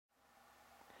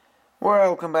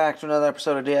Welcome back to another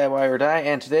episode of DIY or Die,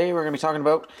 and today we're going to be talking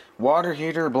about water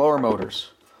heater blower motors.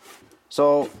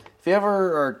 So, if you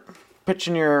ever are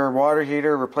pitching your water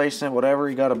heater, replacing it, whatever,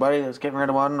 you got a buddy that's getting rid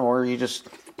of one, or you just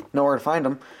know where to find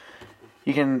them,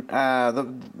 you can,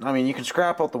 you can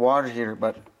scrap out the water heater,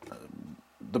 but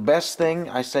the best thing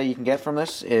I say you can get from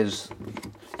this is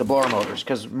the blower motors,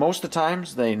 because most of the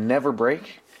times they never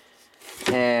break,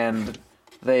 and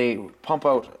they pump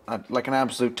out like an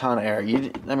absolute ton of air.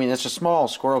 It's a small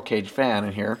squirrel cage fan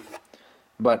in here,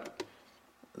 but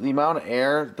the amount of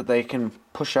air that they can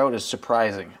push out is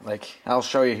surprising. Like, I'll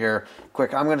show you here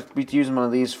quick. I'm going to be using one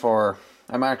of these I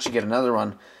might actually get another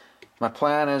one. My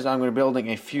plan is I'm going to be building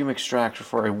a fume extractor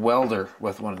for a welder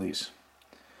with one of these.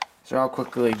 So I'll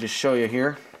quickly just show you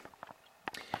here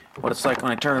what it's like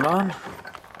when I turn it on.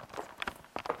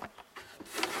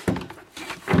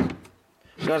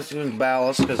 Got to do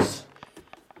ballast because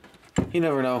you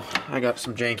never know. I got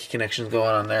some janky connections going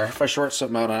on there. If I short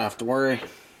something out, I don't have to worry.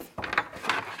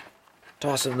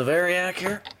 Toss it in the variac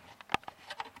here.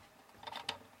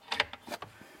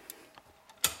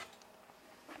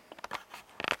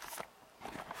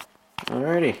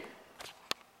 Alrighty.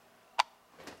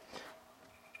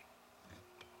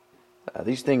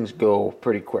 These things go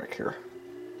pretty quick here.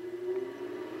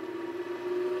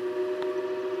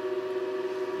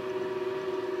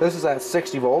 This is at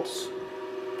 60 volts.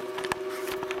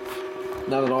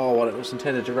 Not at all what it was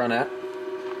intended to run at.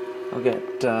 I'll get,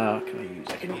 I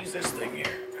can use this thing here.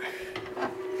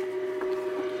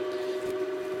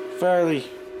 Fairly,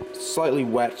 slightly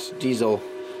wet diesel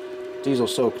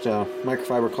soaked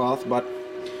microfiber cloth, but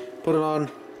put it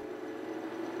on.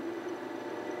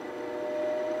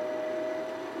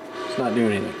 It's not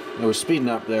doing anything. It was speeding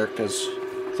up there because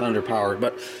it's underpowered,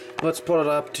 but let's put it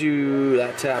up to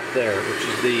that tap there, which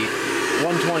is the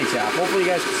 120 tap. Hopefully you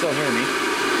guys can still hear me.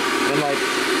 And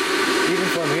even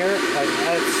from here,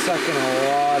 it's sucking a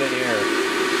lot of air.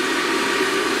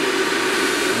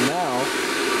 And now,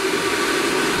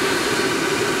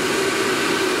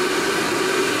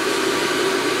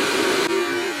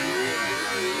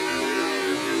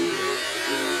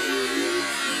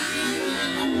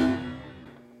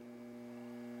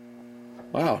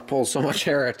 wow, it pulls so much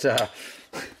air at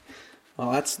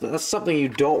well, that's something you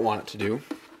don't want it to do.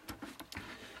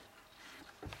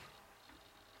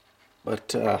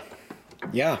 But,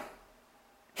 yeah.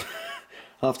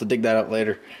 I'll have to dig that out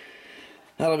later.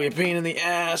 That'll be a pain in the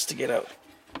ass to get out.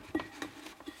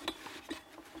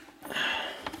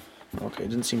 Okay, it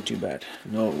didn't seem too bad.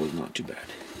 No, it was not too bad.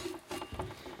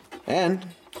 And,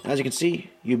 as you can see,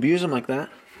 you abuse them like that.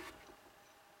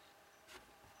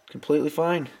 Completely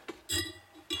fine.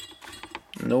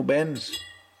 No bends.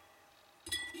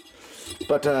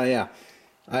 But, yeah,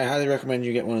 I highly recommend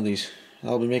you get one of these.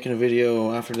 I'll be making a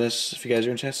video after this if you guys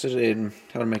are interested in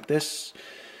how to make this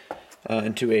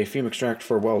into a fume extractor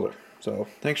for a welder. So,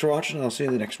 thanks for watching, and I'll see you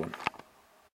in the next one.